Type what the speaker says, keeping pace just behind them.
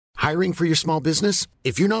Hiring for your small business?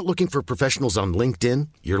 If you're not looking for professionals on LinkedIn,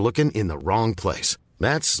 you're looking in the wrong place.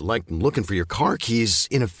 That's like looking for your car keys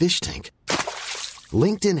in a fish tank.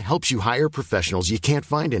 LinkedIn helps you hire professionals you can't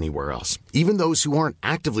find anywhere else, even those who aren't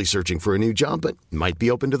actively searching for a new job but might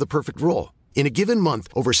be open to the perfect role. In a given month,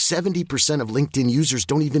 over 70% of LinkedIn users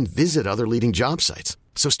don't even visit other leading job sites.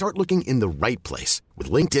 So start looking in the right place.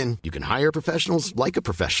 With LinkedIn, you can hire professionals like a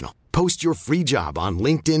professional. Post your free job on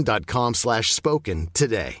linkedin.com/spoken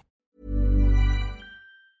today.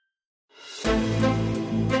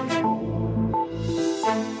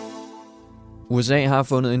 USA har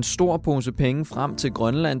fundet en stor pose penge frem til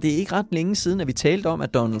Grønland. Det er ikke ret længe siden, at vi talte om,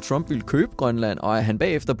 at Donald Trump ville købe Grønland, og at han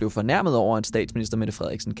bagefter blev fornærmet over, at statsminister Mette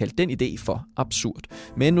Frederiksen kaldte den idé for absurd.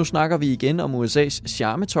 Men nu snakker vi igen om USA's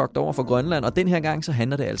charmetogt over for Grønland, og den her gang så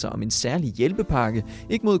handler det altså om en særlig hjælpepakke,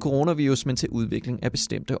 ikke mod coronavirus, men til udvikling af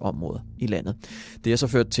bestemte områder i landet. Det har så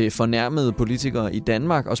ført til fornærmede politikere i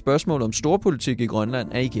Danmark, og spørgsmålet om storpolitik i Grønland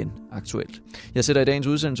er igen aktuelt. Jeg sætter i dagens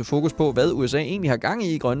udsendelse fokus på, hvad USA egentlig har gang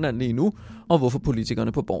i Grønland lige nu, og hvorfor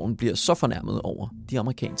politikerne på Borgen bliver så fornærmet over de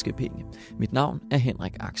amerikanske penge. Mit navn er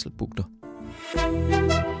Henrik Axel Bugter.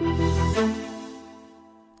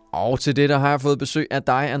 Og til det, der har jeg fået besøg af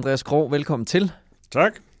dig, Andreas Krog. Velkommen til.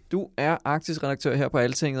 Tak. Du er arktisk redaktør her på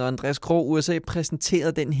Altinget, og Andreas Krog, USA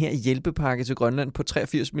præsenterede den her hjælpepakke til Grønland på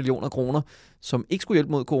 83 millioner kroner, som ikke skulle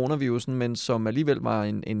hjælpe mod coronavirusen, men som alligevel var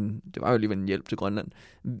det var jo alligevel en hjælp til Grønland.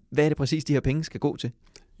 Hvad er det præcis, de her penge skal gå til?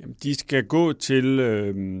 Jamen, de skal gå til,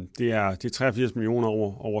 det er 83 millioner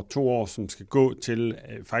over 2 år, som skal gå til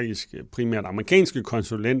faktisk primært amerikanske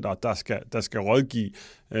konsulenter, der skal rådgive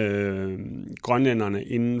grønlænderne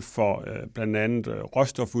inden for blandt andet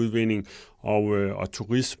råstofudvinding og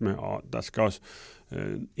turisme, og der skal også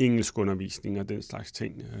engelskundervisning og den slags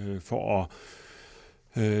ting for at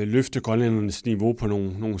løfte grønlændernes niveau på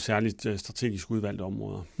nogle særligt strategisk udvalgte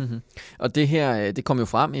områder. Mm-hmm. Og det her, det kom jo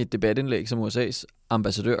frem i et debatindlæg, som USA's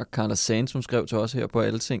ambassadør Carla Sandson skrev til os her på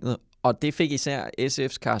Altinget, og det fik især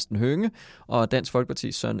SF's Karsten Hønge og Dansk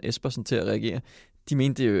Folkeparti's Søren Espersen til at reagere. De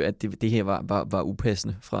mente jo, at det her var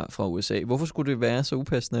upassende fra USA. Hvorfor skulle det være så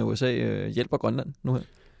upassende, at USA hjælper Grønland nu her?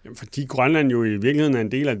 Jamen, fordi Grønland jo i virkeligheden er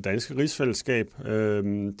en del af det danske rigsfællesskab.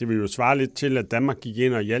 Det vil jo svare lidt til, at Danmark gik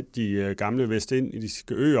ind og hjalp de gamle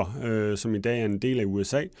vestindiske øer, som i dag er en del af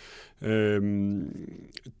USA.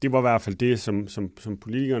 Det var i hvert fald det, som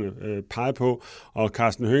politikerne pegede på. Og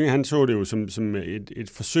Karsten Hønge, han så det jo som et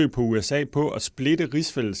forsøg på USA på at splitte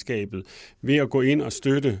rigsfællesskabet ved at gå ind og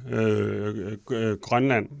støtte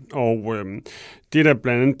Grønland. Og det, der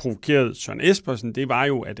blandt andet provokerede Søren Espersen, det var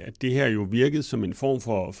jo, at det her jo virkede som en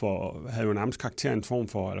form havde jo nærmest karakter en form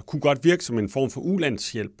for, eller kunne godt virke som en form for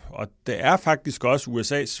ulandshjælp. Og det er faktisk også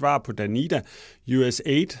USA's svar på Danida,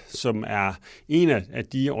 USAID, som er en af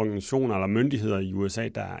de organisationer eller myndigheder i USA,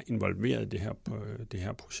 der er involveret i det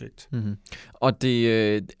her projekt. Mm-hmm. Og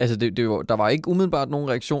der var ikke umiddelbart nogen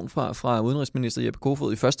reaktion fra udenrigsminister Jeppe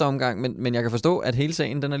Kofod i første omgang, men jeg kan forstå, at hele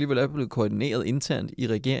sagen den alligevel er blevet koordineret internt i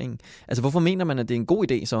regeringen. Altså hvorfor mener man, at det er en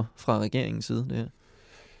god idé så fra regeringens side, det her?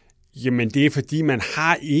 Jamen det er fordi, man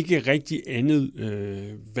har ikke rigtig andet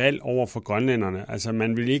valg over for grønlænderne. Altså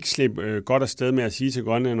man vil ikke slippe godt afsted med at sige til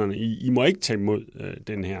grønlænderne, I må ikke tage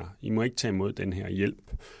imod den her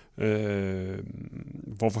hjælp.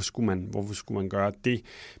 Hvorfor skulle man gøre det?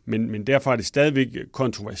 Men derfor er det stadigvæk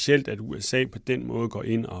kontroversielt, at USA på den måde går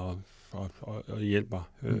ind og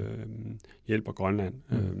hjælper Grønland.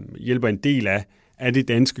 Hjælper en del af det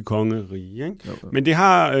danske kongerige. Ikke? Jo. Men det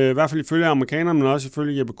har i hvert fald ifølge amerikanerne, men også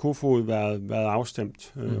ifølge Jeppe Kofod været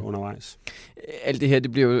afstemt undervejs. Alt det her,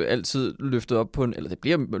 det bliver jo altid løftet op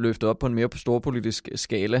på en mere storpolitisk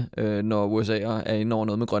skala, når USA er inde over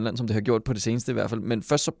noget med Grønland, som det har gjort på det seneste i hvert fald. Men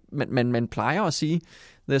først så, man plejer at sige,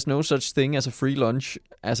 there's no such thing as a free lunch.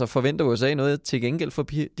 Altså forventer USA noget til gengæld for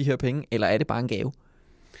de her penge, eller er det bare en gave?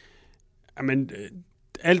 Jamen,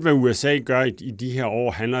 alt, hvad USA gør i de her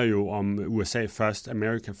år, handler jo om USA first,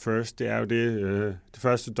 America first. Det er jo det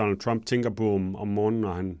første, Donald Trump tænker på om morgenen,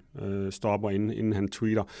 når han står op, og inden han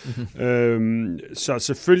tweeter. Mm-hmm. Så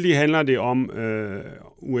selvfølgelig handler det om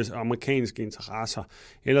amerikanske interesser.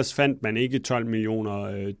 Ellers fandt man ikke $12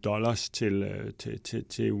 millioner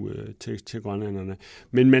til grønlænderne.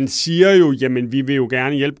 Men man siger jo, jamen vi vil jo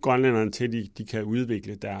gerne hjælpe grønlænderne til, de kan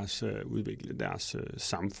udvikle deres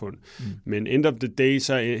samfund. Mm. Men end of the day,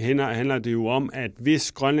 så handler det jo om, at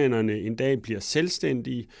hvis grønlænderne en dag bliver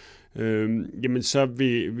selvstændige, jamen så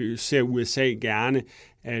ser USA gerne,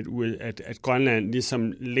 at Grønland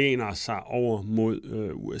ligesom læner sig over mod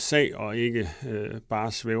USA og ikke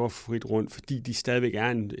bare svæver frit rundt, fordi de stadigvæk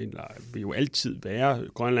vil jo altid være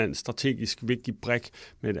Grønlands strategisk vigtig brik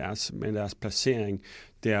med deres placering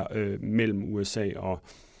der mellem USA og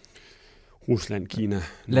Rusland, Kina.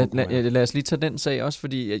 Lad os lige tage den sag også,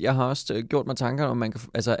 fordi jeg har også gjort mig tanker om,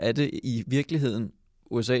 er det i virkeligheden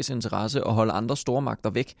USA's interesse at holde andre stormagter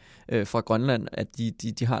væk fra Grønland, at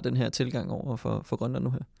de har den her tilgang over for Grønland nu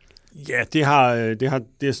her? Ja, det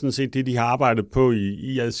er sådan set det, de har arbejdet på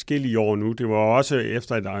i adskillige år nu. Det var også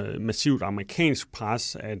efter et massivt amerikansk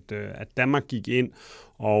pres, at Danmark gik ind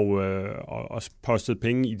og postede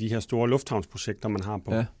penge i de her store lufthavnsprojekter, man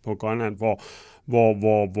har på Grønland,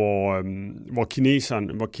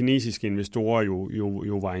 hvor kinesiske investorer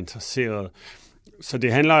jo var interesserede. Så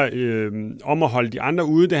det handler om at holde de andre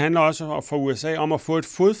ude. Det handler også for USA om at få et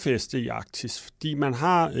fodfæste i Arktis, fordi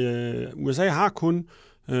USA har kun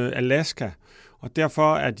Alaska, og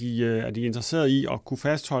derfor er de interesseret i at kunne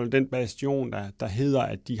fastholde den bastion, der hedder,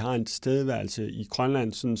 at de har en tilstedeværelse i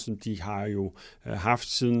Grønland, sådan som de har jo haft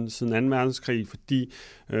siden 2. verdenskrig, fordi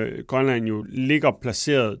Grønland jo ligger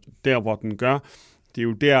placeret der, hvor den gør. Det er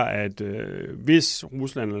jo der, at hvis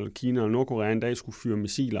Rusland eller Kina eller Nordkorea en dag skulle fyre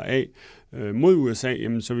missiler af mod USA,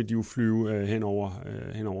 jamen, så vil de jo flyve hen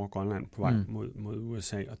over Grønland på vej mod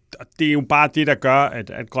USA. Og det er jo bare det, der gør,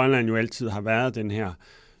 at Grønland jo altid har været den her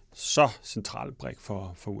så central brik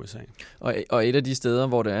for USA. Og et af de steder,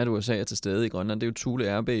 hvor det er, at USA er til stede i Grønland, det er jo Thule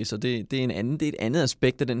Air Base, og det er et andet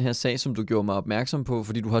aspekt af den her sag, som du gjorde mig opmærksom på,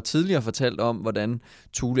 fordi du har tidligere fortalt om, hvordan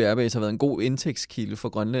Thule Air Base har været en god indtægtskilde for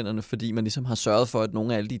grønlænderne, fordi man ligesom har sørget for, at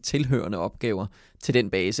nogle af alle de tilhørende opgaver til den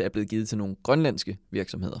base er blevet givet til nogle grønlandske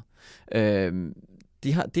virksomheder.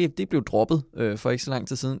 Det blev droppet for ikke så lang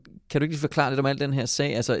tid siden. Kan du ikke lige forklare lidt om al den her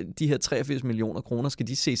sag? Altså, de her 83 millioner kroner, skal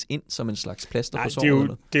de ses ind som en slags plaster på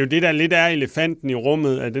såret? Det er jo det, der lidt er elefanten i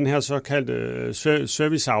rummet, at den her såkaldte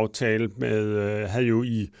serviceaftale havde jo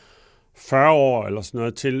i 40 år eller sådan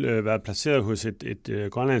noget været placeret hos et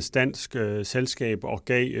grønlandsk-dansk selskab og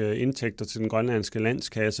gav indtægter til den grønlandske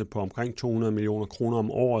landskasse på omkring 200 millioner kroner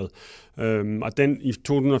om året. Og den i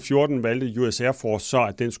 2014 valgte US Air Force så,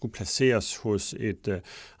 at den skulle placeres hos et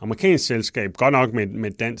amerikansk selskab, godt nok med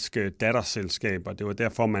et dansk datterselskab, og det var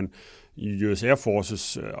derfor, man i US Air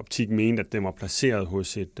Forces optik mente, at den var placeret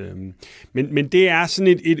hos et... Men det er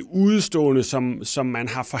sådan et udstående, som man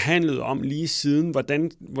har forhandlet om lige siden,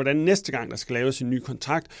 hvordan næste gang, der skal laves en ny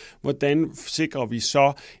kontrakt, hvordan sikrer vi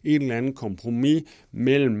så et eller andet kompromis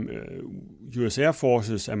mellem US Air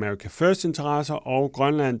Forces America First interesser og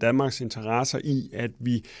Grønland Danmarks interesser i, at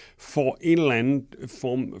vi får en eller anden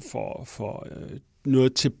form for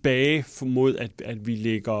noget tilbage mod, at vi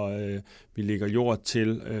lægger jord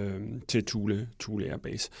til Thule Air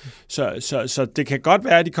Base. Så det kan godt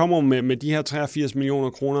være, at de kommer med de her 83 millioner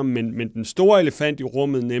kroner, men den store elefant i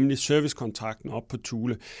rummet, nemlig servicekontrakten op på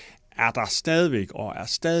Thule, er der stadigvæk og er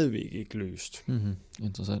stadigvæk ikke løst. Mm-hmm.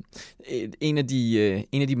 Interessant. En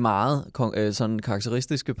af de meget sådan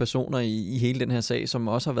karakteristiske personer i hele den her sag, som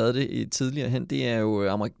også har været det tidligere hen, det er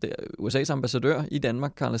jo USA's ambassadør i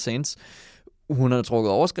Danmark, Carla Sands. Hun har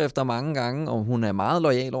trukket overskrifter mange gange, og hun er meget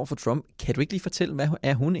loyal over for Trump. Kan du ikke lige fortælle, hvad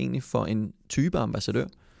er hun egentlig for en type ambassadør?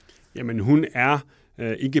 Jamen, hun er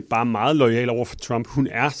ikke bare meget loyal over for Trump, hun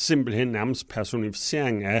er simpelthen nærmest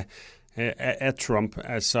personificering af Trump.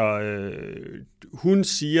 Altså, hun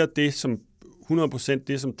siger det som 100%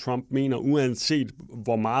 det, som Trump mener, uanset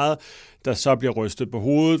hvor meget der så bliver rystet på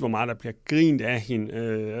hovedet, hvor meget der bliver grint af hende,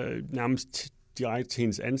 nærmest direkte til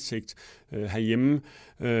hendes ansigt herhjemme.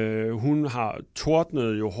 Hun har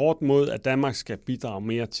tordnet jo hårdt mod, at Danmark skal bidrage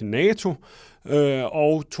mere til NATO,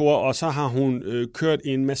 og så har hun kørt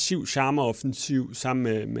en massiv charmeoffensiv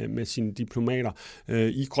sammen med sine diplomater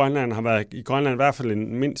i Grønland. Har været i Grønland i hvert fald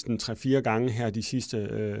mindst 3-4 gange her de sidste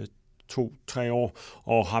 2-3 år,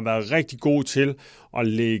 og har været rigtig god til at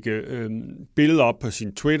lægge billeder op på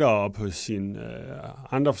sin Twitter og på sine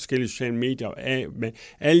andre forskellige sociale medier af med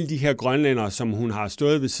alle de her grønlændere, som hun har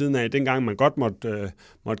stået ved siden af, dengang man godt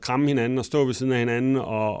måtte kramme hinanden og stå ved siden af hinanden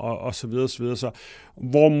og så videre, så videre. Så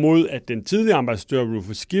hvorimod at den tidligere ambassadør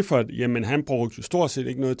Rufus Gifford, jamen han brugte stort set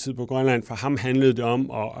ikke noget tid på Grønland, for ham handlede det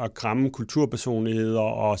om at kramme kulturpersonligheder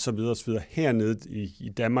og så videre hernede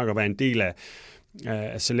i Danmark og være en del af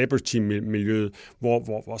celebrity-miljøet,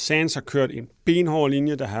 hvor Sands har kørt en benhård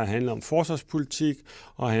linje, der har handlet om forsvarspolitik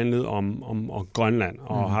og handlet om Grønland,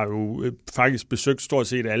 og har jo faktisk besøgt stort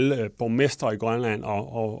set alle borgmestre i Grønland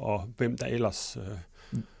og hvem der ellers...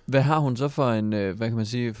 Hvad har hun så for en, hvad kan man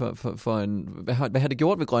sige, hvad har det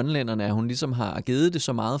gjort ved grønlænderne, at hun ligesom har givet det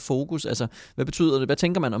så meget fokus? Altså, hvad betyder det? Hvad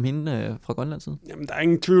tænker man om hende fra Grønlands side? Jamen, der er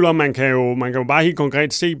ingen tvivl om, man kan jo bare helt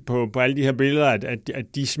konkret se på alle de her billeder, at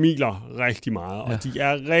de smiler rigtig meget, og de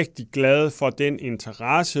er rigtig glade for den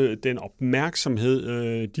interesse, den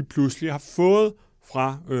opmærksomhed, de pludselig har fået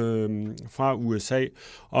fra USA.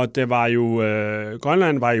 Og det var jo,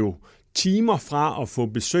 Grønland var jo timer fra at få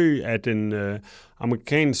besøg af den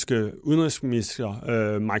amerikanske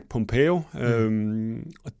udenrigsminister Mike Pompeo.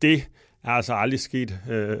 Og det er altså aldrig sket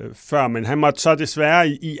før, men han måtte så desværre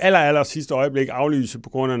i aller sidste øjeblik aflyse på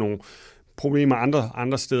grund af nogle problemer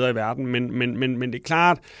andre steder i verden. Men det er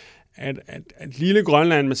klart, at lille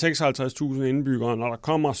Grønland med 56.000 indbyggere, når der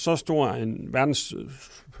kommer så stor en verdens, i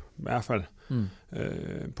hvert fald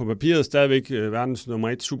på papiret stadigvæk verdens nummer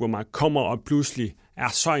 1 supermarked, kommer og pludselig er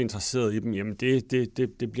så interesseret i dem, jamen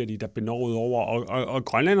det bliver de da benovet over. Og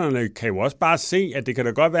grønlænderne kan jo også bare se, at det kan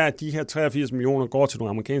da godt være, at de her 83 millioner går til nogle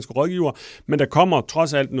amerikanske rådgivere, men der kommer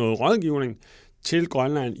trods alt noget rådgivning til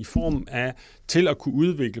Grønland i form af til at kunne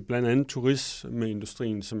udvikle blandt andet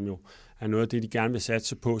turismeindustrien, som jo er noget af det, de gerne vil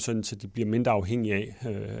satse på, sådan så de bliver mindre afhængige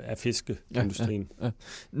af fiskeindustrien. Ja.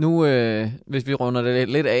 Nu, hvis vi runder det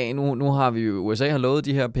lidt af, nu har vi jo, USA har lovet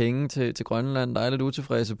de her penge til Grønland. Der er lidt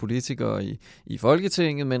utilfredse politikere i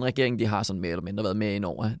Folketinget, men regeringen de har sådan mere eller mindre været med ind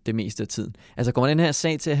over det meste af tiden. Altså kommer den her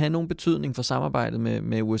sag til at have nogen betydning for samarbejdet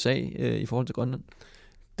med USA i forhold til Grønland?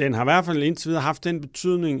 Den har i hvert fald indtil videre haft den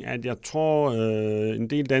betydning, at jeg tror, en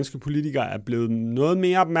del danske politikere er blevet noget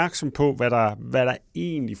mere opmærksom på, hvad der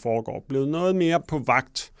egentlig foregår. Blevet noget mere på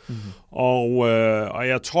vagt. Mm-hmm. Og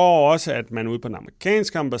jeg tror også, at man ude på den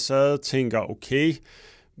amerikanske ambassade tænker, okay,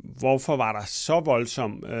 hvorfor var der så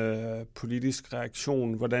voldsom politisk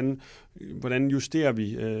reaktion? Hvordan justerer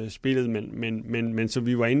vi spillet? Men så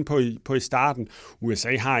vi var inde på i starten,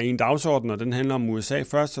 USA har en dagsorden, og den handler om USA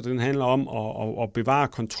først, og den handler om at bevare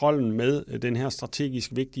kontrollen med den her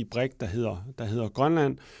strategisk vigtige brik, der hedder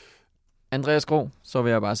Grønland. Andreas Krogh, så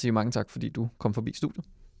vil jeg bare sige mange tak, fordi du kom forbi studiet.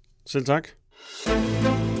 Selv tak.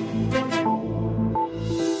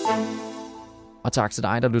 Og tak til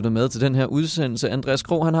dig, der lyttede med til den her udsendelse. Andreas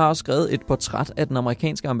Krogh, han har også skrevet et portræt af den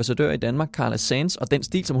amerikanske ambassadør i Danmark, Carla Sands, og den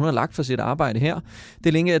stil, som hun har lagt for sit arbejde her.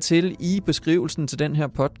 Det linker jeg til i beskrivelsen til den her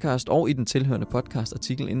podcast og i den tilhørende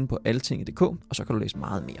podcastartikel inde på altinget.dk, og så kan du læse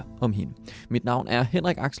meget mere om hende. Mit navn er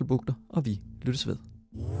Henrik Axel Bugter, og vi lyttes ved.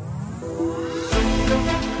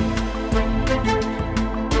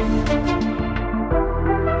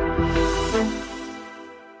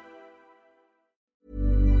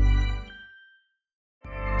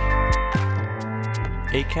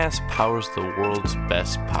 Acast powers the world's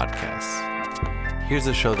best podcasts. Here's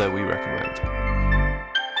a show that we recommend.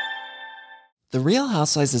 The Real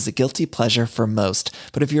Housewives is a guilty pleasure for most,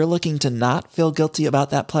 but if you're looking to not feel guilty about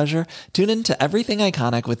that pleasure, tune in to Everything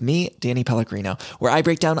Iconic with me, Danny Pellegrino, where I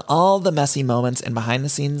break down all the messy moments and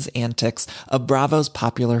behind-the-scenes antics of Bravo's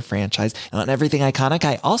popular franchise. And on Everything Iconic,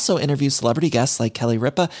 I also interview celebrity guests like Kelly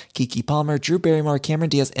Ripa, Keke Palmer, Drew Barrymore, Cameron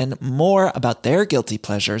Diaz, and more about their guilty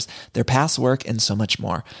pleasures, their past work, and so much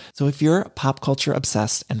more. So if you're pop culture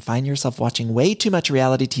obsessed and find yourself watching way too much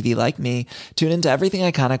reality TV like me, tune in to Everything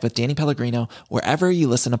Iconic with Danny Pellegrino, wherever you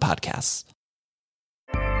listen to podcasts.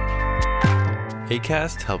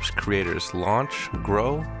 Acast helps creators launch,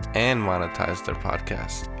 grow, and monetize their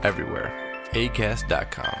podcasts everywhere.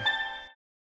 Acast.com.